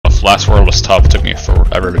last world was tough. It took me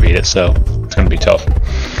forever to beat it, so it's gonna be tough.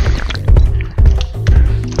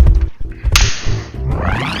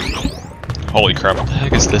 Holy crap, what the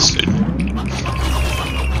heck is this, dude?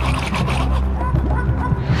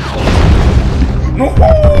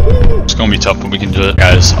 It's gonna be tough, but we can do it.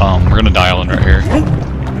 Guys, we're gonna dial in right here.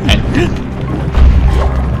 And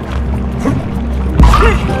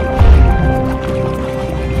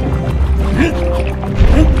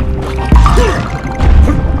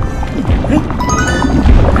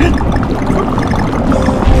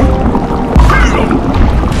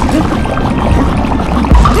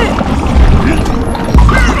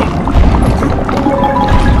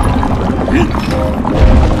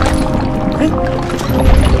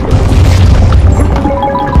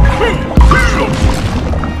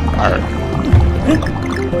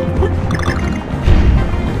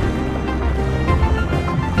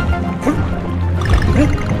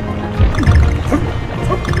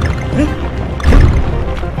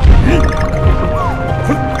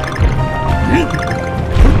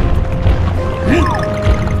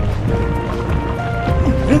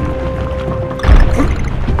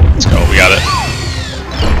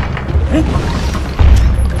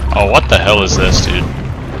oh, what the hell is this, dude?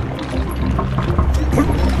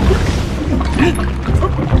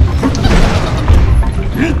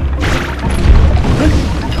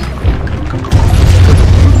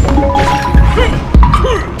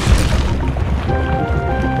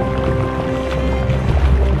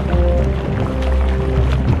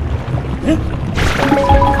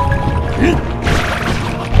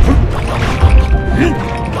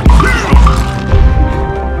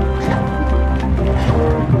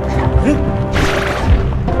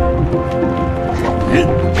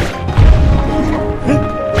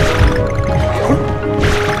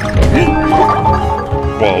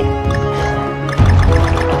 Whoa.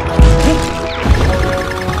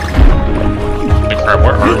 Holy crap,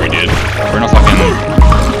 where are we, dude? We're in a fucking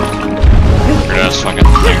weird ass fucking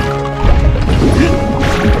thing.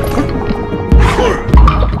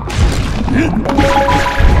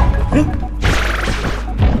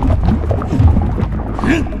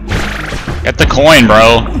 Get the coin,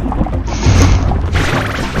 bro.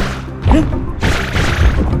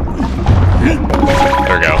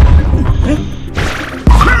 There we go.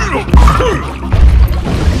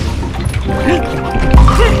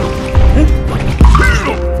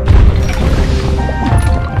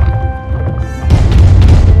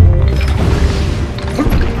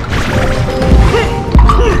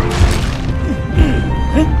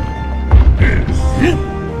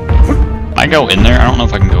 I go in there? I don't know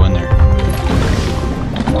if I can go in there.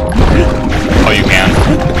 Oh, you can.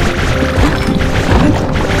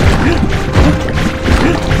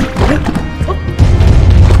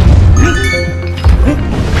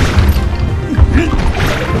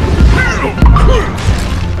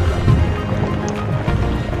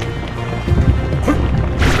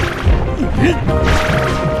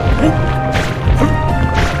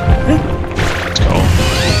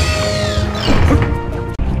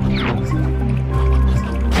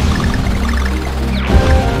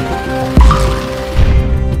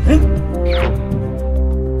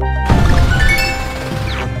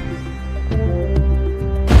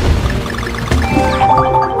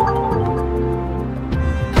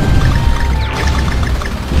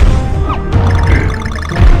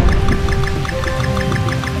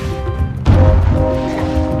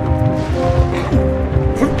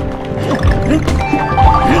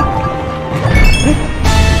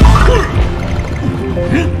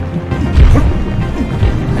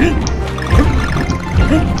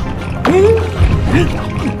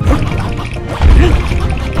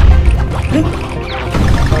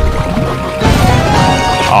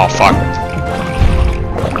 Oh, fuck.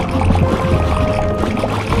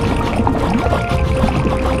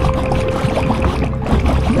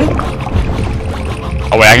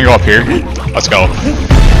 Oh, wait, I can go up here? Let's go.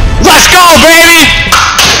 Let's go, baby!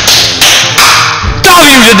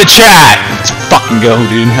 W to the chat! Let's fucking go,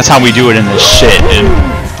 dude. That's how we do it in this shit, dude.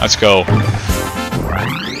 Let's go.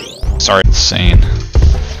 Sorry, insane.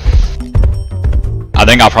 I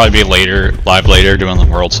think I'll probably be live later, doing the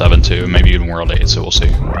World 7 too, maybe even World 8, so we'll see.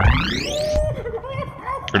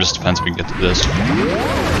 It just depends if we can get through this.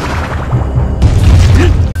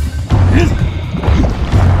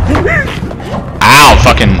 Ow,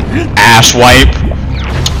 fucking ass wipe.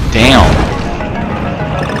 Damn.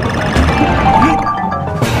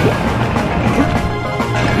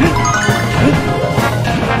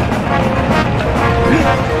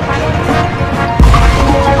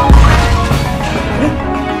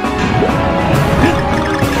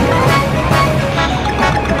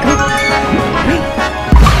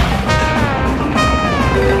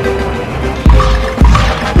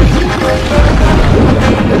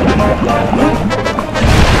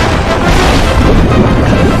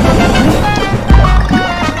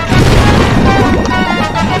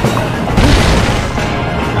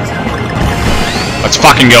 Let's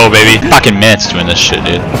fucking go, baby. Fucking minutes doing this shit,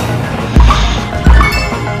 dude.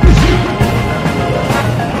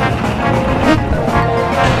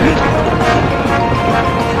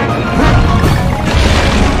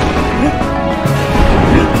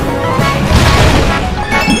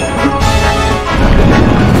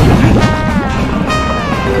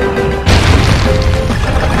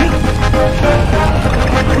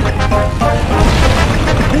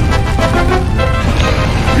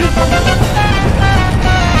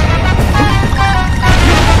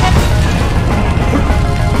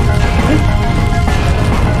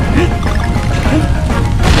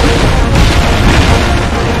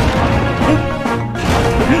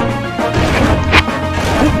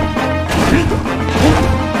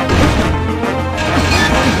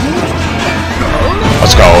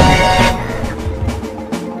 Let's go.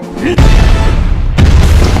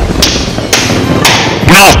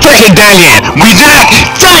 Now freaking dang it! We back!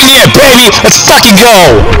 Dang it, baby! Let's fucking go!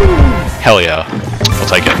 Hell yeah. We'll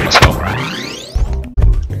take it. Let's go.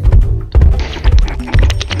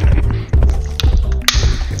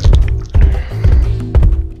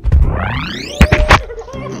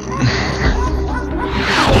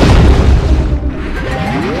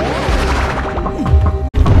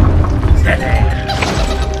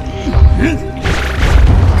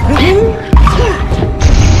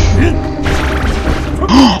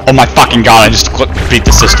 Oh my fucking god, I just beat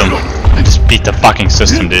the system. I just beat the fucking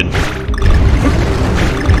system, dude.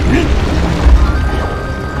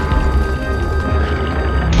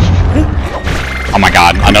 Oh my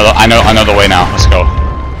god, I know the way now. Let's go.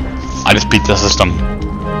 I just beat the system.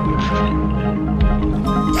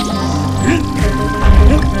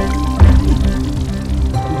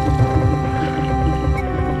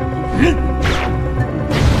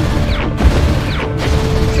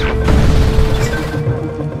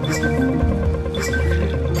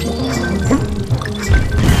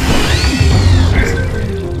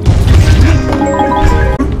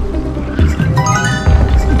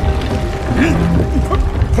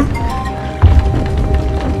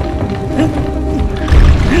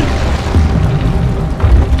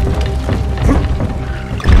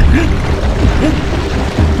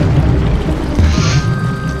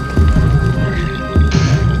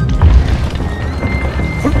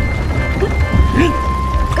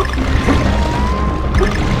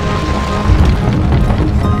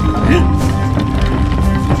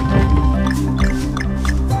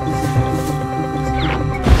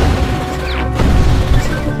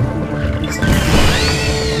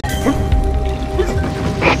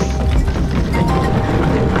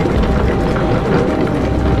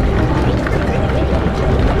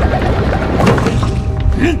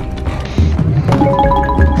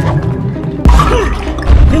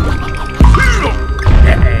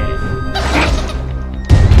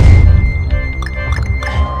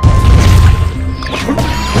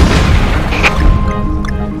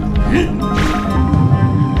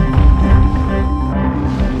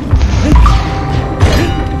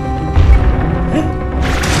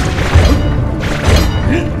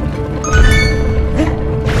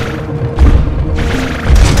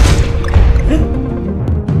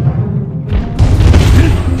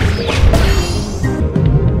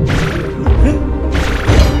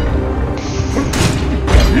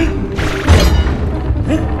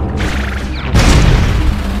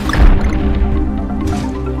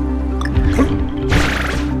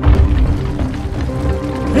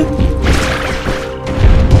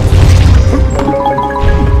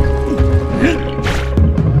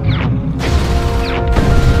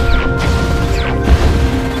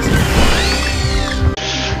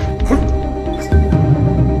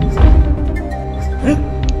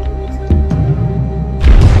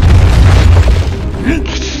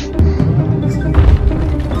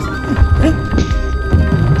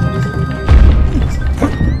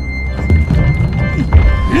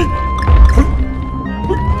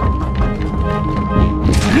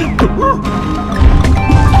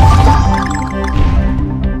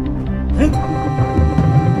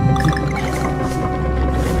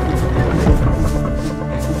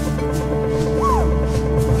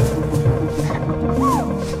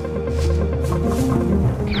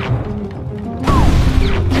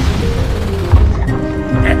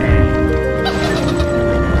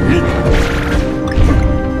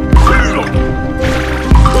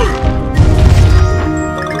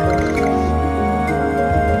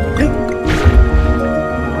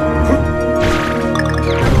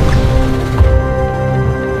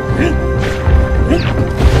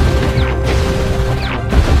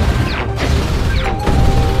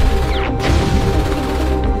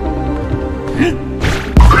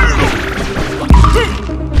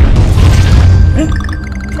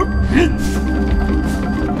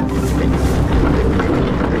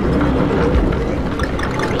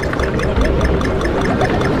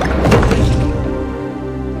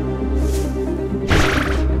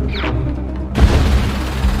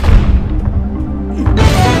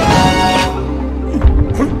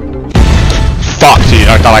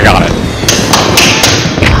 thought I got it.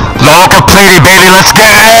 Level completed, baby. Let's go.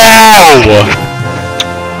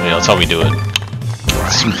 Yeah, that's how we do it.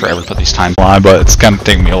 It's been forever to put these times on, but it's gonna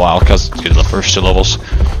take me a while because it's the first 2 levels.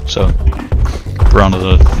 So we're on to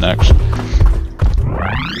the next.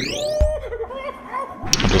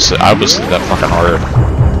 I was that fucking hard.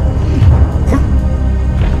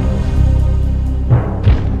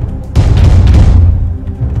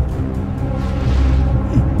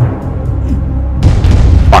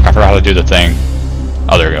 Fuck, I forgot how to do the thing.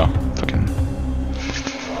 Oh, there we go. Fucking.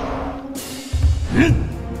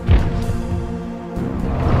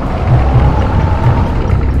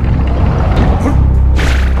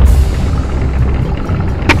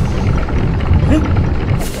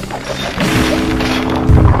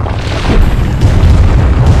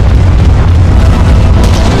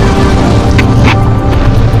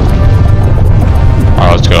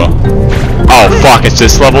 Alright, let's go. Oh fuck, it's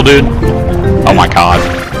this level, dude? Oh my god.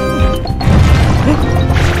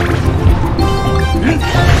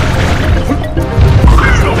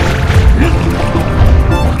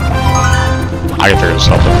 I can figure this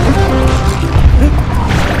out.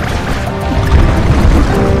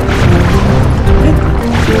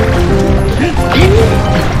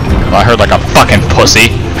 I heard like a fucking pussy.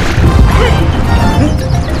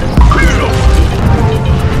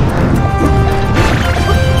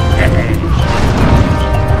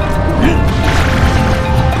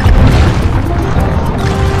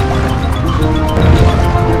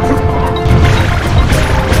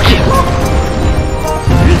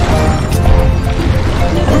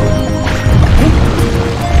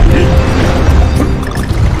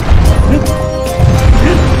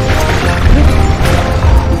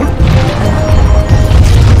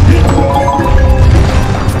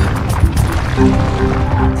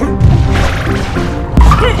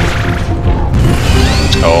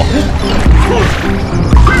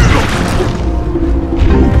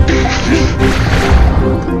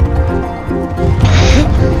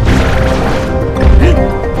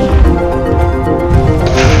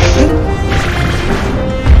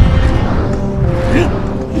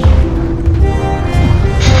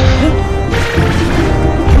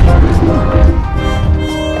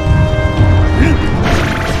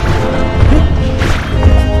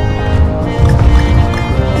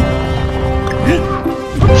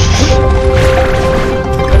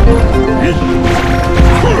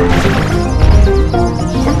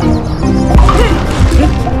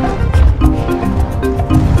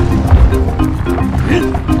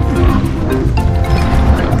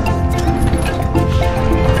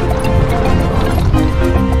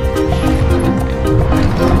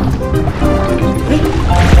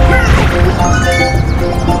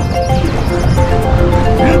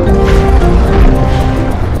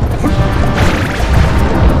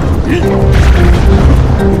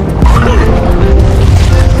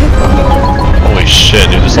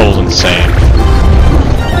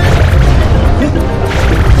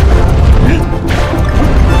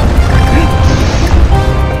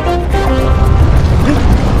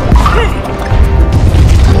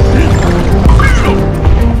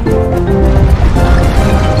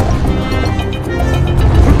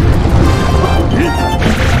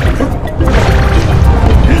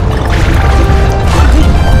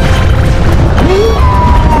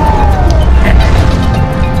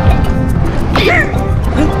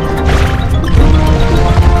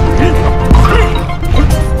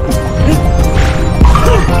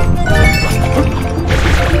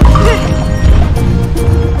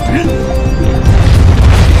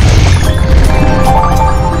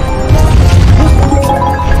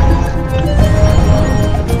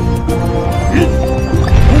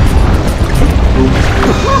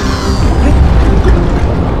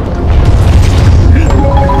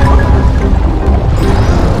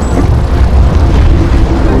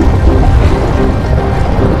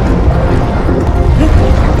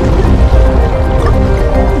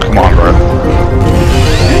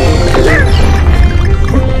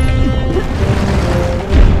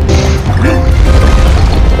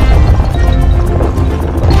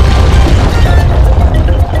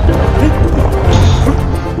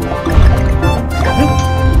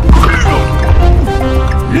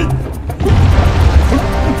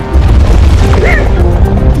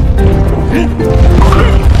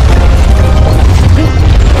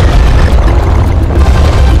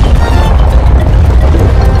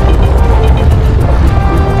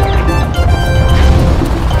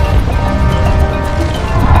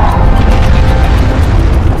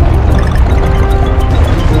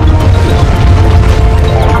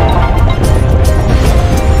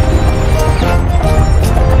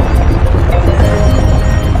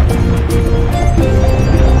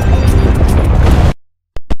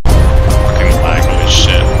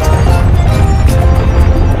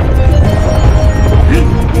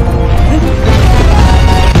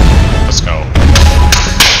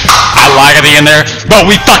 lag at the end there, but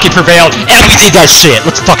we fucking prevailed, and we did that shit!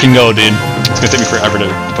 Let's fucking go, dude. It's gonna take me forever to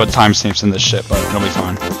put timestamps in this shit, but it'll be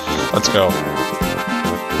fine. Let's go.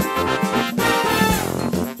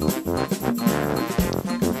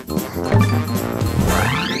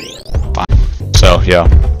 Fine. So, yeah.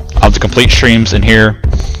 I'll have the complete streams in here,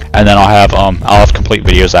 and then I'll have complete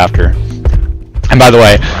videos after. And by the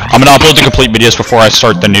way, I'm gonna upload the complete videos before I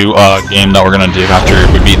start the new game that we're gonna do after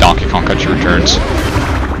would be Donkey Kong Country Returns.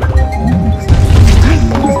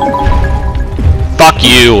 Fuck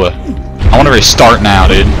you! I wanna restart now,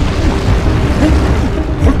 dude.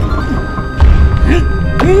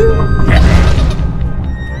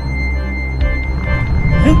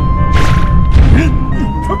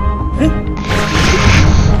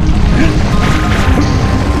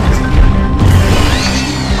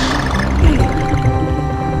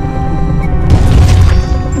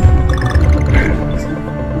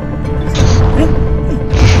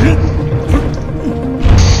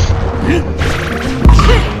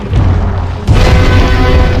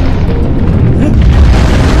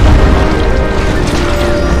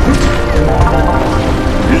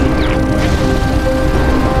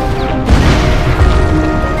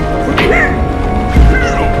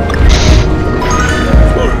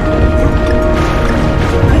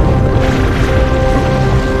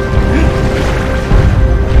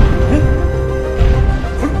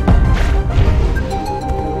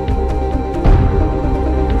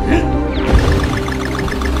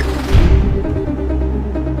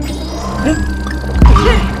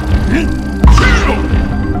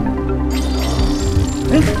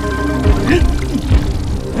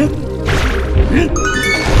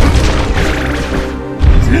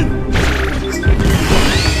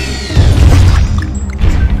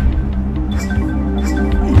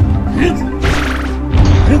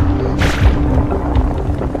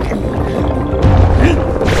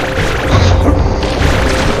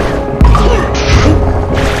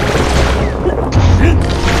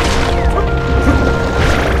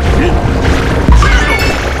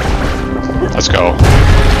 Let's go.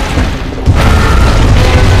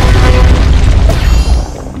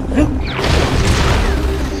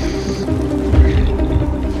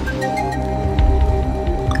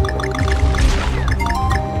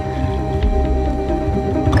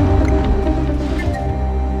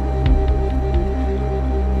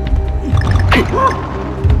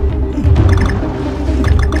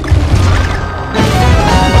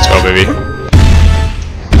 Let's go, baby.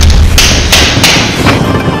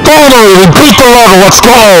 Finally, we beat the level, let's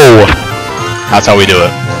go! That's how we do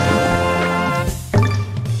it.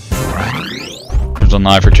 It's on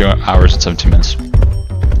live for 2 hours and 17 minutes.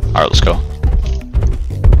 Alright, let's go.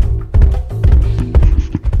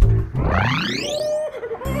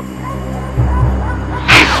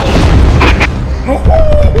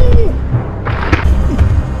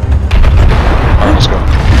 Alright, let's go.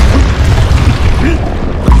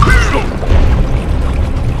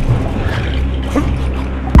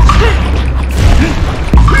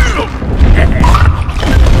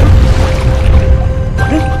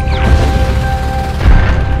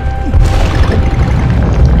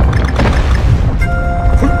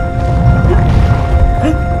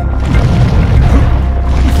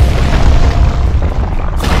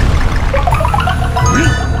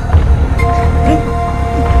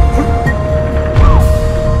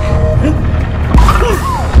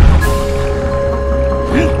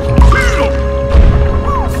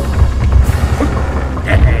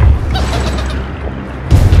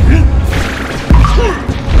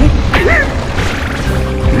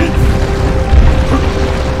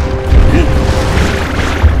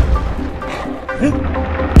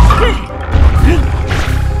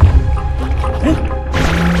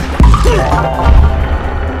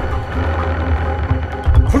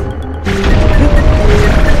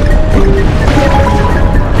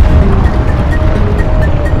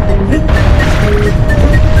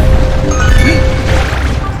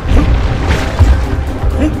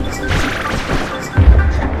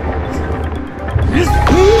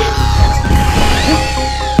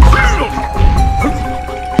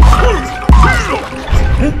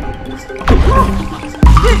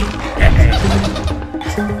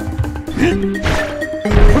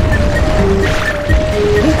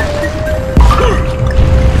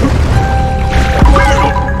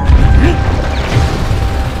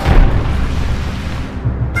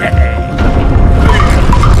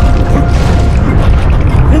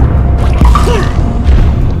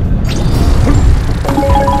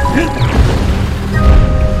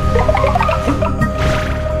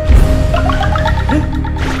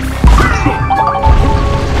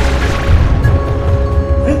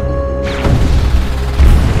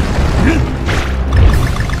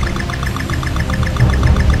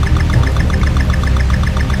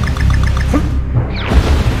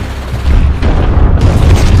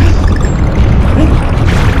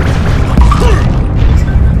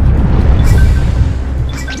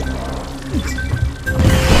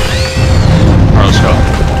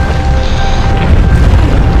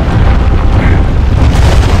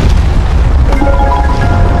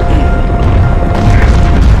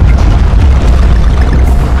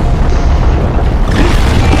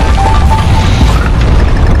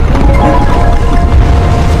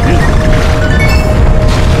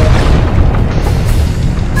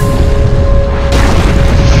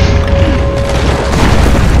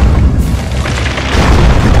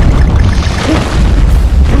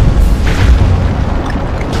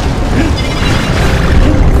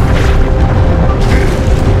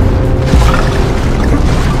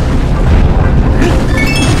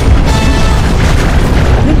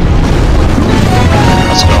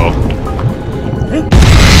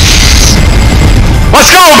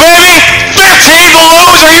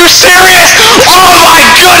 you serious? Oh my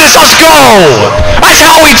goodness, let's go! That's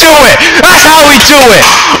how we do it! That's how we do it!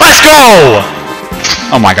 Let's go!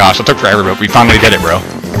 Oh my gosh, it took forever, but we finally did it, bro.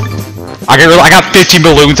 I got 15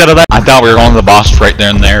 balloons out of that. I thought we were going to the boss right there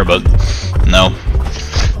and there, but no.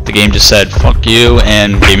 The game just said, fuck you,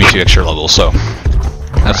 and gave me 2 extra levels, so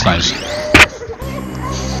that's nice.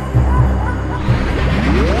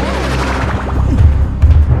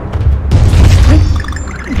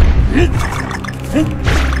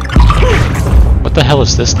 What the hell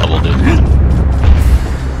is this level, dude?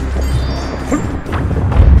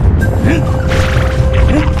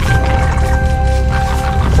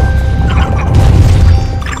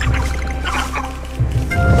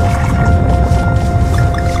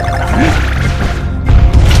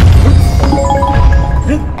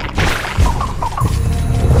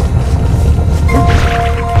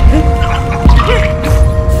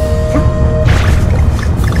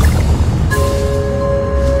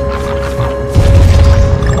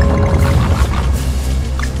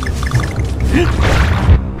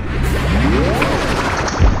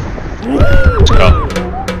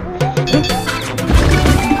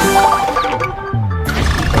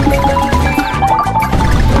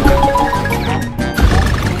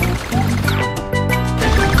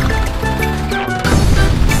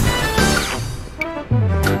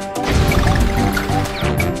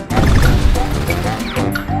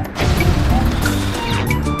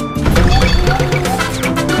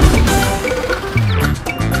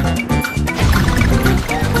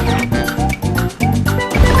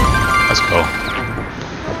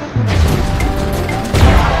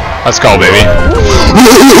 Let's go, baby.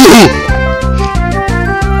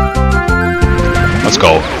 Let's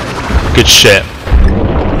go. Good shit.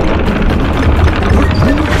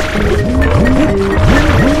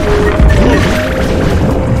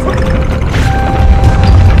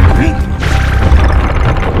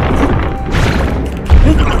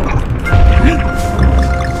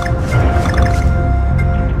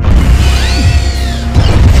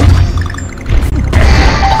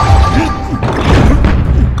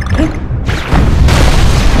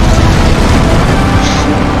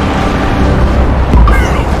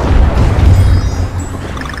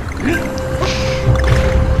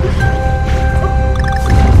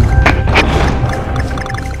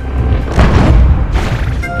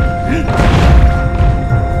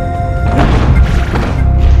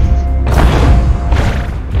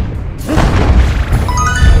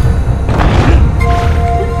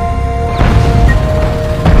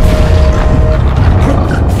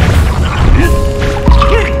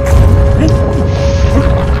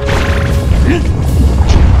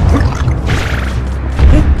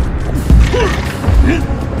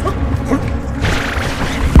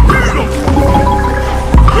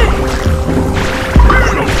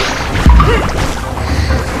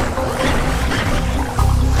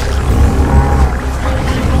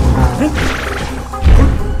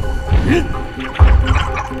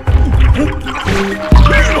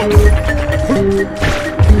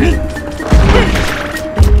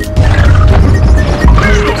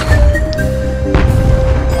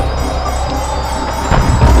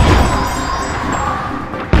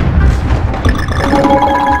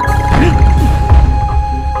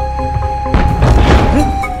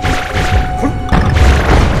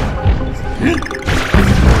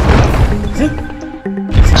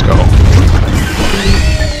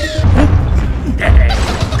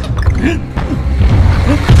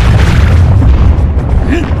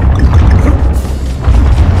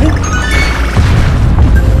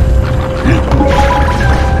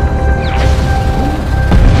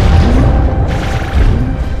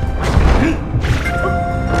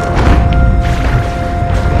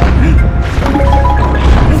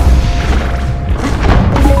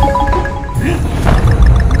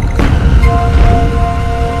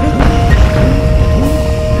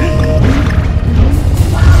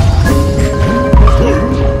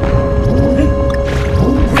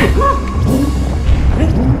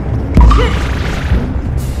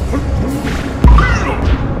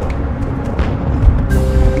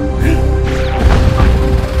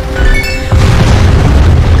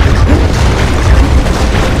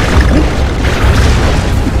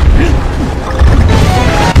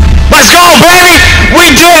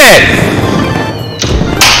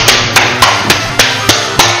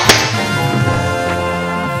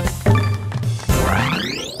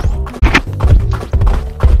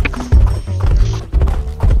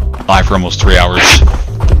 Live for almost 3 hours.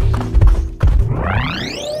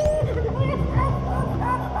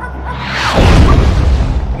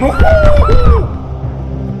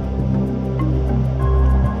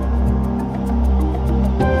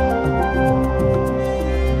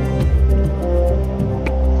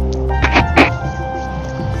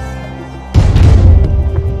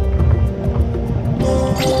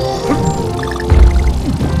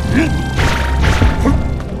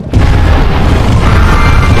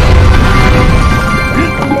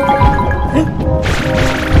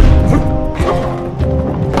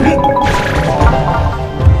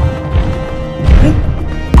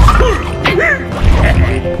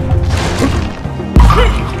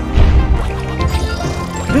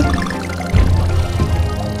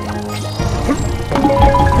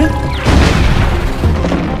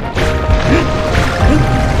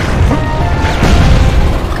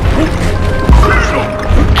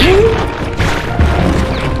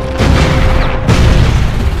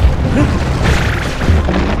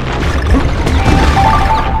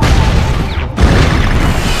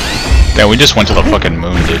 Yeah, we just went to the fucking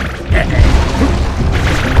moon, dude.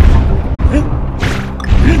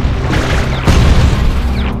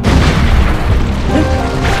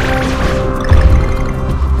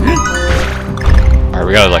 Alright,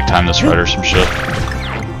 we gotta like time this right or some shit.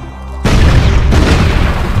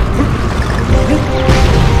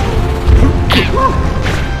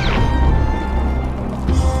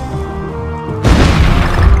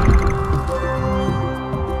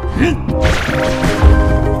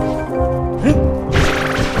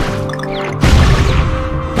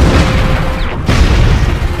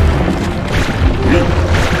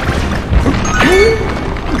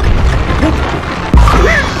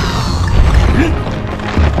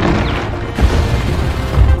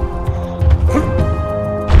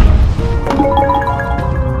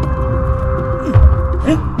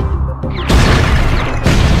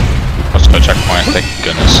 Let's go checkpoint, thank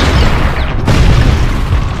goodness.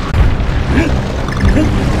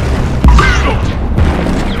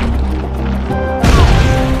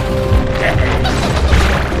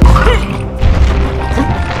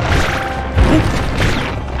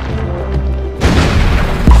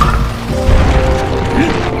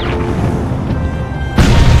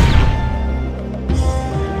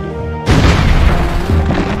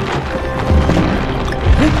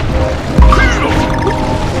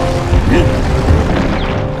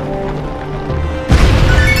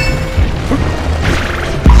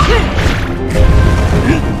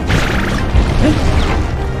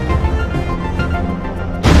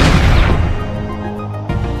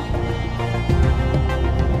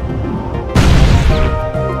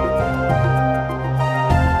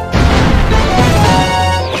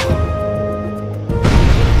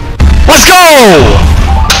 Let's go!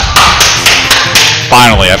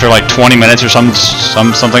 Finally, after like 20 minutes or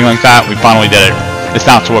something like that, we finally did it. It's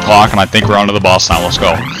now 2 o'clock and I think we're on to the boss now. Let's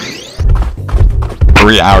go.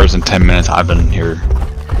 3 hours and 10 minutes I've been here.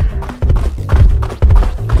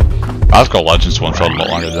 Let's go Legends one felt a bit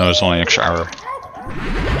longer. That was only an extra hour.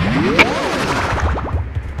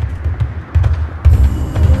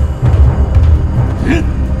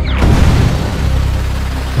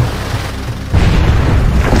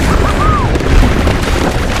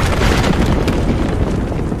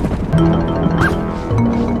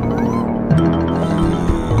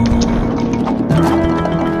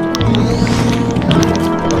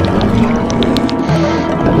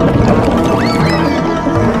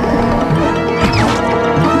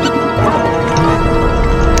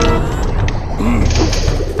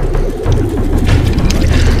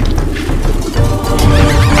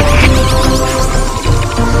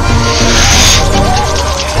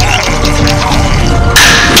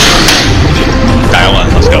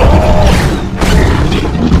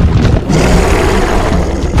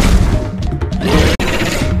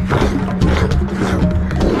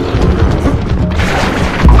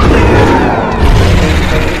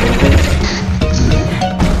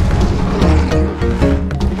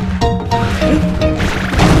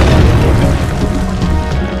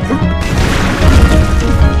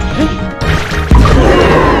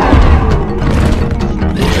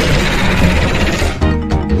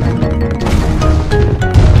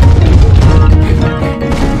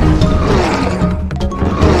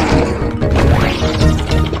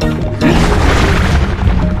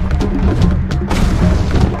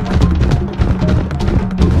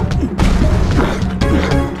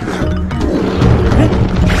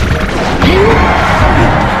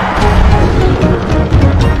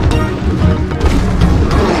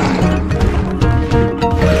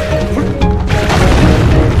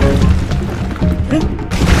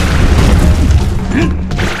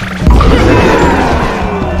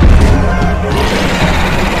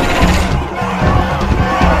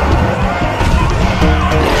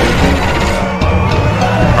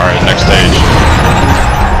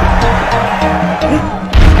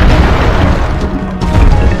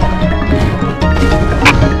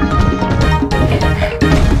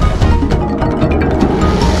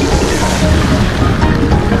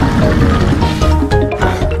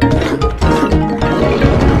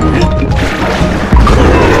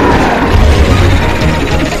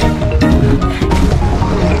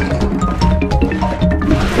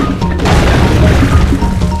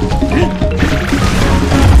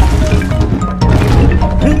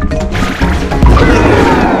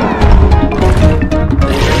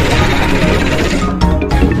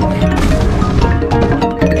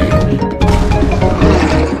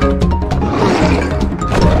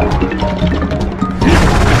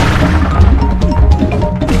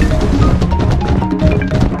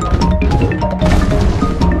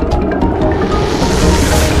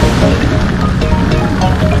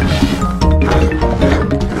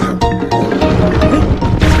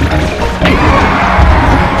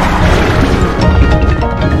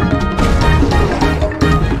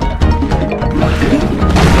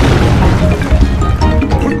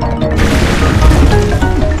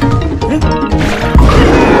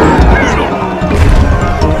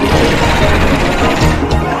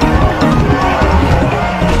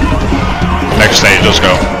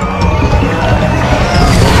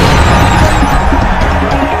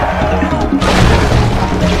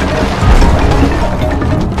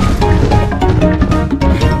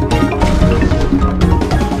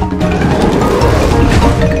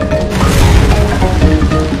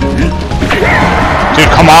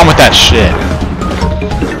 on with that shit.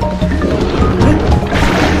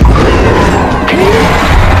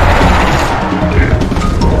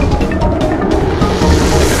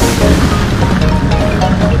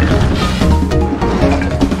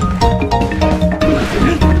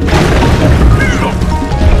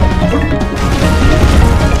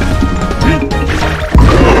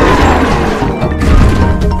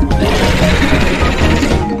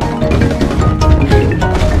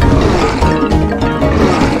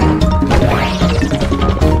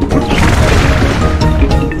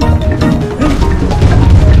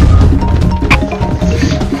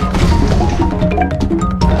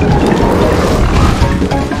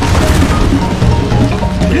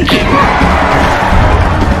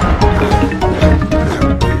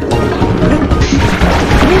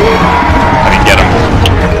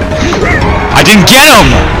 I didn't get him!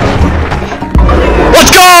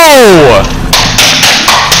 Let's go!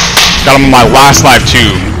 Got him on my last life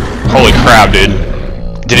too. Holy crap, dude.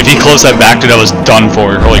 Dude, if he closed that back, dude, I was done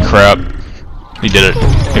for. Holy crap. He did it.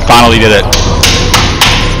 He finally did it.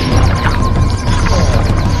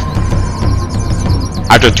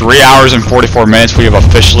 After 3 hours and 44 minutes, we have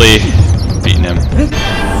officially beaten him.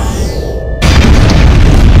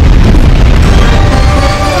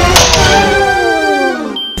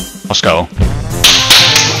 Let's go.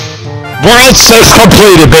 World 6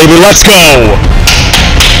 completed, baby. Let's go.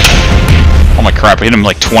 Oh my crap, we hit him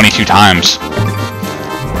like 22 times.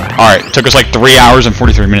 Alright, took us like 3 hours and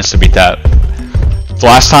 43 minutes to beat that. The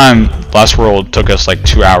last world took us like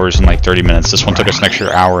 2 hours and like 30 minutes. This one took us an extra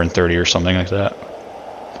hour and 30 or something like that.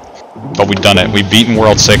 But we've done it. We've beaten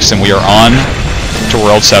World 6 and we are on to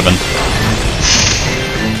World 7.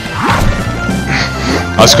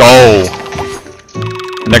 Let's go.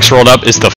 Next world up is the